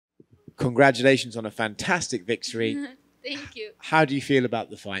Congratulations on a fantastic victory. Thank you. How do you feel about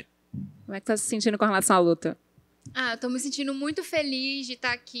the fight? Como é que tá se sentindo com relação à luta? Eu tô me sentindo muito feliz de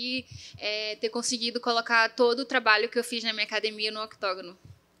estar aqui, ter conseguido colocar todo o trabalho que eu fiz na minha academia no octógono.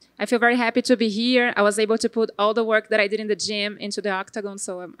 I feel very happy to be here. I was able to put all the work that I did in the gym into the octagon,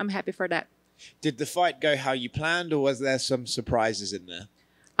 so I'm happy for that. Did the fight go how you planned, or was there some surprises in there?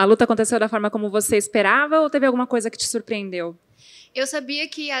 A luta aconteceu da forma como você esperava ou teve alguma coisa que te surpreendeu? Eu sabia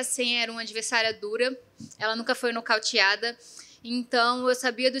que a Sam era uma adversária dura, ela nunca foi nocauteada, então eu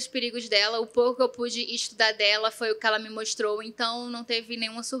sabia dos perigos dela, o pouco que eu pude estudar dela foi o que ela me mostrou, então não teve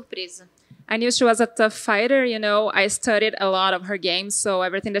nenhuma surpresa. I knew she was a tough fighter, you know. I studied a lot of her games, so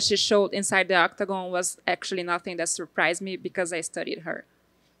everything that she showed inside the octagon was actually nothing that surprised me because I studied her.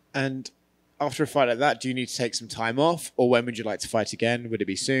 And after a fight like that, do you need to take some time off, or when would you like to fight again? Would it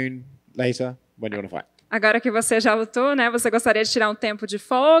be soon, later? When do you want to fight? Agora que você já lutou, né? Você gostaria de tirar um tempo de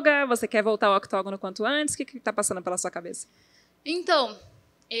folga? Você quer voltar ao octógono quanto antes? O que está passando pela sua cabeça? Então,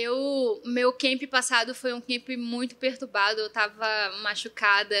 meu camp passado foi um camp muito perturbado, eu estava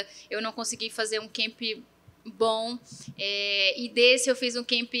machucada, eu não consegui fazer um camp bom, e desse eu fiz um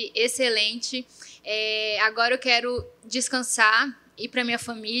camp excelente. Agora eu quero descansar, ir para minha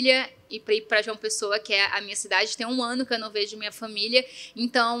família e para ir para João Pessoa, que é a minha cidade. Tem um ano que eu não vejo minha família,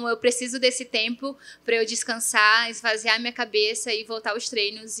 então eu preciso desse tempo para eu descansar, esvaziar minha cabeça e voltar aos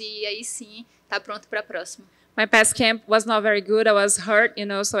treinos, e aí sim, tá pronto para a próxima. My past camp was not very good. I was hurt, you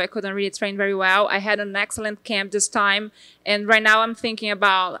know, so I couldn't really train very well. I had an excellent camp this time, and right now I'm thinking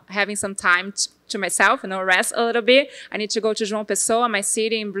about having some time to myself, you know, rest a little bit. I need to go to João Pessoa, my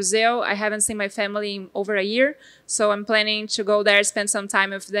city in Brazil. I haven't seen my family in over a year, so I'm planning to go there, spend some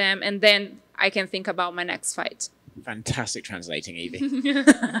time with them, and then I can think about my next fight. Fantastic translating, Evie.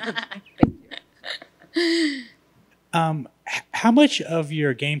 How much of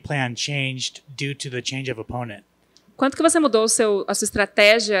your game plan changed due to the change of opponent? Quanto que você mudou a sua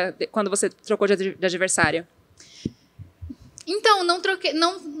estratégia quando você trocou de adversário? Então,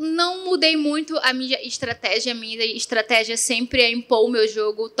 não mudei muito a minha estratégia. A minha estratégia sempre é impor o meu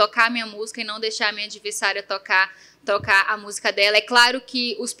jogo, tocar a minha música e não deixar a minha adversária tocar a música dela. É claro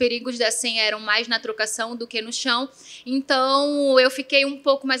que os perigos da Sam eram mais na trocação do que no chão, então eu fiquei um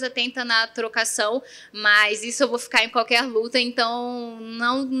pouco mais atenta na trocação, mas isso eu vou ficar em qualquer luta, então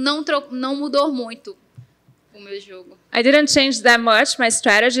não mudou muito o meu jogo. I didn't change that much my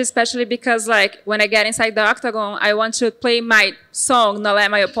strategy, especially because like when I get inside the octagon, I want to play my song, not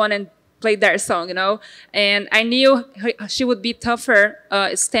let my opponent play their song, you know. And I knew she would be tougher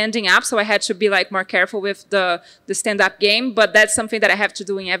standing up, so I had to be like more careful with the stand-up game. But that's something that I have to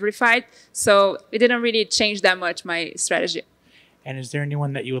do in every fight, so it didn't really change that much my strategy. And is there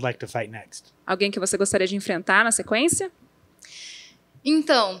anyone that you would like to fight next? Alguém que você gostaria de enfrentar na sequência?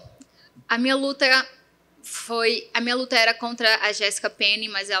 Então, a minha luta era contra a Jessica Penne,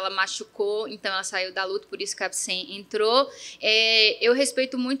 mas ela machucou, então ela saiu da luta, por isso que a Sam entrou. Eu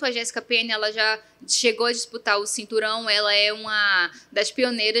respeito muito a Jessica Penne, ela já chegou a disputar o cinturão, ela é uma das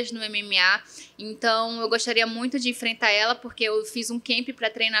pioneiras no MMA, então eu gostaria muito de enfrentar ela, porque eu fiz um camp para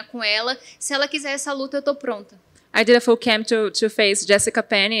treinar com ela. Se ela quiser essa luta, eu tô pronta. I did a full camp to face Jessica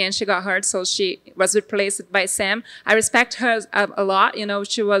Penne, and she got hurt, so she was replaced by Sam. I respect her a lot. You know,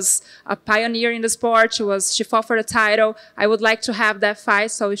 she was a pioneer in the sport. She fought for the title. I would like to have that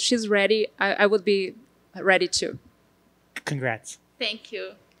fight, so if she's ready, I would be ready too. Congrats. Thank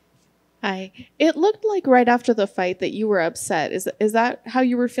you. Hi. It looked like right after the fight that you were upset. Is that how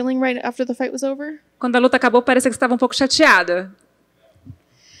you were feeling right after the fight was over? Quando a luta acabou, parecia que você estava um pouco chateada.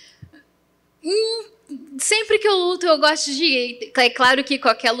 Sempre que eu luto, eu gosto de... É claro que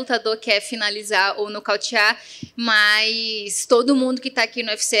qualquer lutador quer finalizar ou nocautear, mas todo mundo que tá aqui no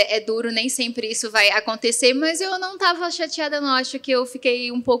UFC é duro, nem sempre isso vai acontecer, mas eu não tava chateada, não. Acho que eu fiquei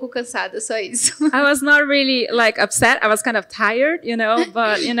um pouco cansada, só isso. I was not really like upset. I was kind of tired, you know,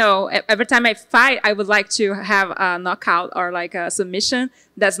 but you know, every time I fight, I would like to have a knockout or like a submission.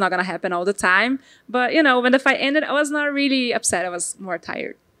 That's not gonna happen all the time. But you know, when the fight ended, I was not really upset. I was more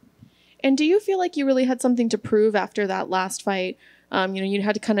tired. And do you feel like you really had something to prove after that last fight? You know, you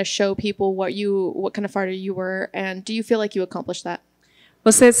had to kind of show people what kind of fighter you were, and do you feel like you accomplished that?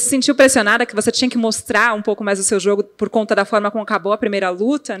 Você se sentiu pressionada que você tinha que mostrar um pouco mais o seu jogo por conta da forma como acabou a primeira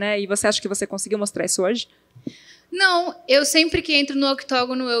luta, né? E você acha que você conseguiu mostrar isso hoje? Não, eu sempre que entro no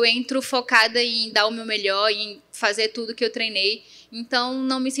octógono, eu entro focada em dar o meu melhor, em fazer tudo que eu treinei. Então,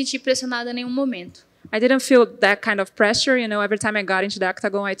 não me senti pressionada em nenhum momento. I didn't feel that kind of pressure, you know. Every time I got into the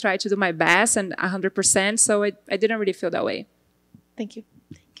octagon, I tried to do my best and 100%, so I didn't really feel that way. Thank you.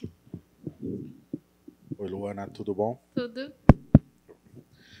 Oi, Luana, tudo bom? Tudo.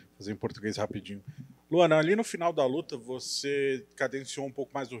 Vou fazer em português rapidinho. Luana, ali no final da luta, você cadenciou um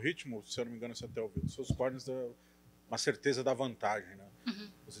pouco mais o ritmo, se eu não me engano, você até ouviu. Seus corners, uma certeza da vantagem, né?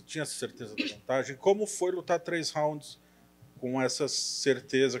 Você tinha essa certeza da vantagem. Como foi lutar 3 rounds com essa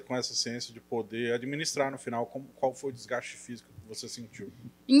certeza, com essa ciência de poder administrar no final? Qual foi o desgaste físico que você sentiu?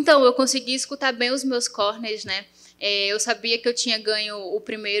 Então, eu consegui escutar bem os meus corners, né? Eu sabia que eu tinha ganho o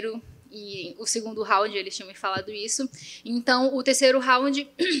primeiro e o segundo round, eles tinham me falado isso. Então, o terceiro round,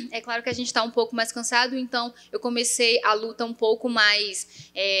 é claro que a gente está um pouco mais cansado, então eu comecei a luta um pouco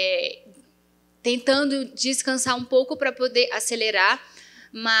mais, tentando descansar um pouco para poder acelerar.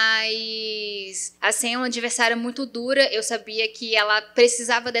 Mas a Sam é uma adversária muito dura, eu sabia que ela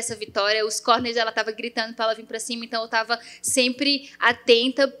precisava dessa vitória, os corners ela estava gritando para ela vir para cima, então eu estava sempre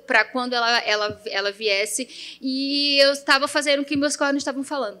atenta para quando ela viesse, e eu estava fazendo o que meus corners estavam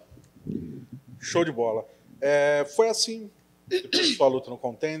falando. Show de bola. Foi assim, depois da sua luta no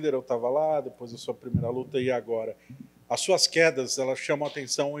Contender, eu estava lá, depois da sua primeira luta e agora. As suas quedas, elas chamam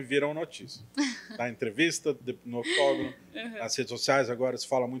atenção e viram notícia. Na entrevista, no octógono, nas redes sociais, agora se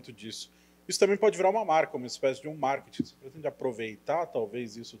fala muito disso. Isso também pode virar uma marca, uma espécie de um marketing. Você pretende aproveitar,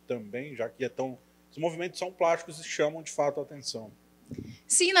 talvez, isso também, já que os movimentos são plásticos e chamam, de fato, a atenção.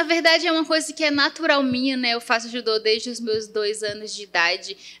 Sim, na verdade é uma coisa que é natural minha, né? Eu faço judô desde os meus 2 anos de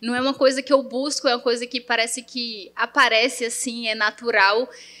idade. Não é uma coisa que eu busco, é uma coisa que parece que aparece assim, é natural.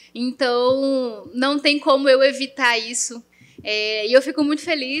 Então, não tem como eu evitar isso. E eu fico muito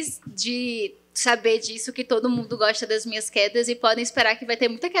feliz de saber disso, que todo mundo gosta das minhas quedas e podem esperar que vai ter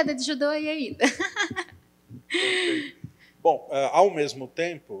muita queda de judô aí ainda. Bom, ao mesmo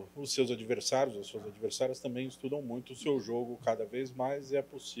tempo, os seus adversários, as suas adversárias também estudam muito o seu jogo cada vez mais e é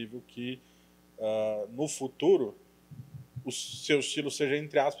possível que, no futuro, o seu estilo seja,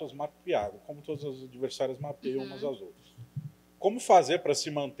 entre aspas, mapeado, como todas as adversárias mapeiam umas às outras. Como fazer para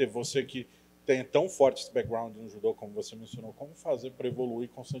se manter, você que tem tão forte esse background no judô, como você mencionou, como fazer para evoluir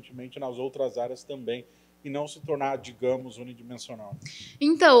constantemente nas outras áreas também e não se tornar, digamos, unidimensional?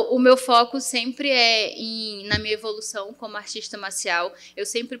 Então, o meu foco sempre é na minha evolução como artista marcial. Eu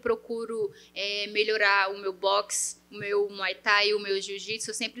sempre procuro melhorar o meu boxe, o meu Muay Thai, o meu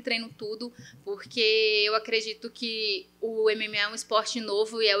Jiu-Jitsu. Eu sempre treino tudo, porque eu acredito que o MMA é um esporte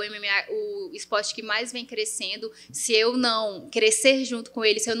novo e é o MMA o esporte que mais vem crescendo. Se eu não crescer junto com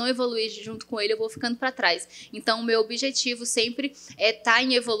ele, se eu não evoluir junto com ele, eu vou ficando para trás. Então, o meu objetivo sempre é estar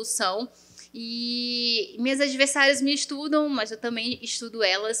em evolução. E minhas adversárias me estudam, mas eu também estudo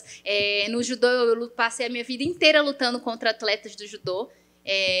elas. No judô, eu passei a minha vida inteira lutando contra atletas do judô.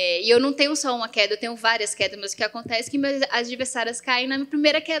 E eu não tenho só uma queda, eu tenho várias quedas, mas o que acontece é que minhas adversárias caem na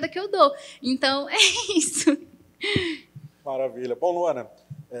primeira queda que eu dou. Então, é isso. Maravilha. Bom, Luana,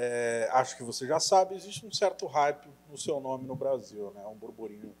 acho que você já sabe, existe um certo hype no seu nome no Brasil, né? Um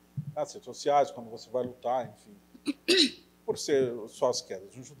burburinho nas redes sociais, quando você vai lutar, enfim. Por ser suas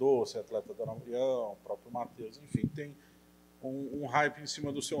quedas no judô, ser atleta da Naurião, o próprio Matheus, enfim, tem um hype em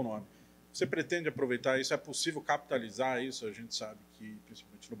cima do seu nome. Você pretende aproveitar isso? É possível capitalizar isso? A gente sabe que,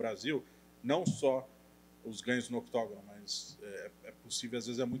 principalmente no Brasil, não só os ganhos no octógono, mas é possível, às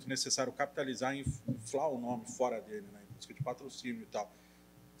vezes é muito necessário capitalizar e inflar o nome fora dele, né, em busca de patrocínio e tal.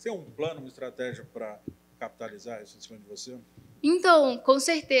 Você tem um plano, uma estratégia para capitalizar isso em cima de você? Então, com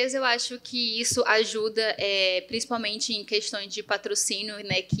certeza, eu acho que isso ajuda, principalmente em questões de patrocínio,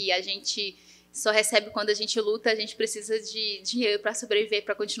 né, que a gente só recebe quando a gente luta, a gente precisa de dinheiro para sobreviver,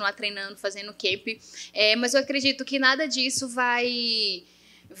 para continuar treinando, fazendo camp. Mas eu acredito que nada disso vai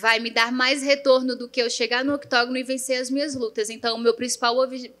me dar mais retorno do que eu chegar no octógono e vencer as minhas lutas. Então, o meu principal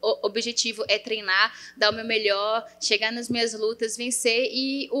objetivo é treinar, dar o meu melhor, chegar nas minhas lutas, vencer,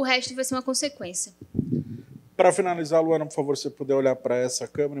 e o resto vai ser uma consequência. Para finalizar, Luana, por favor, se você puder olhar para essa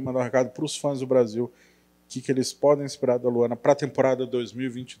câmera e mandar um recado para os fãs do Brasil, o que eles podem esperar da Luana para a temporada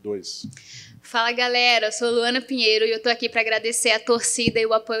 2022? Fala, galera, eu sou Luana Pinheiro e eu tô aqui para agradecer a torcida e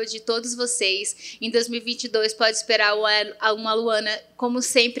o apoio de todos vocês. Em 2022 pode esperar uma Luana, como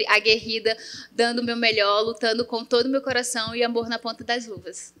sempre, aguerrida, dando o meu melhor, lutando com todo o meu coração e amor na ponta das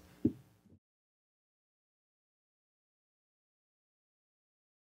luvas.